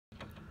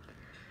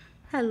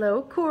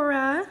Hello,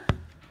 Cora.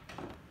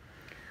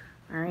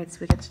 All right, so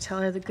we get to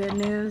tell her the good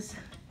news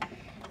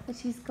that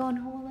she's going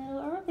home a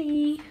little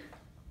early.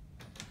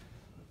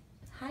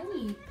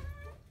 Hi.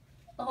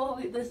 Oh,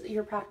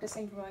 you're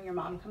practicing for when your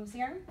mom comes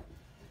here,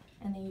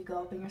 and then you go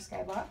up in your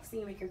skybox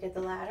and you make her get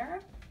the ladder.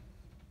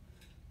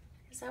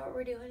 Is that what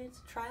we're doing? It's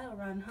a trial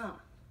run, huh?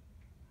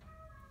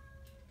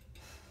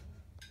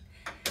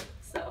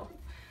 So,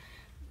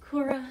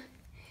 Cora,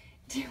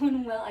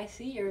 doing well. I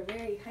see you're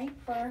very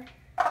hyper.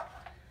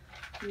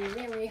 You're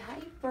very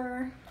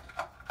hyper.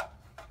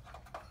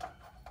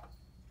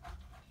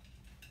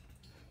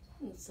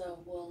 And so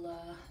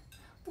we'll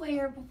weigh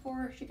her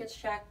before she gets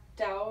checked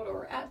out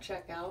or at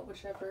checkout,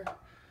 whichever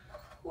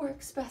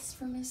works best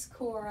for Miss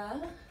Cora.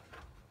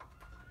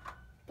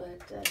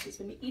 But she's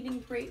been eating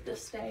great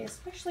this day,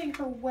 especially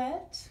her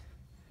wet.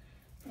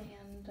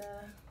 And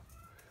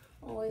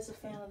always a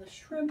fan of the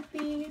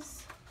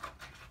shrimpies.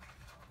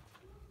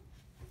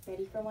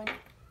 Ready for one?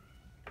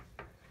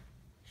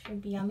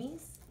 Shrimpy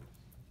yummies?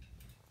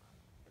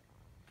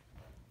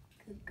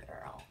 Good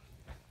girl.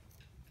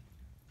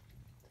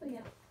 So yeah,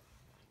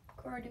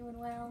 Cora doing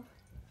well.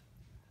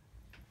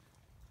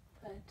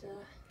 But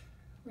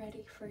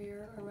ready for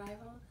your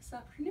arrival this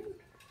afternoon.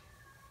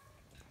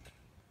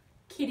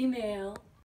 Kitty mail.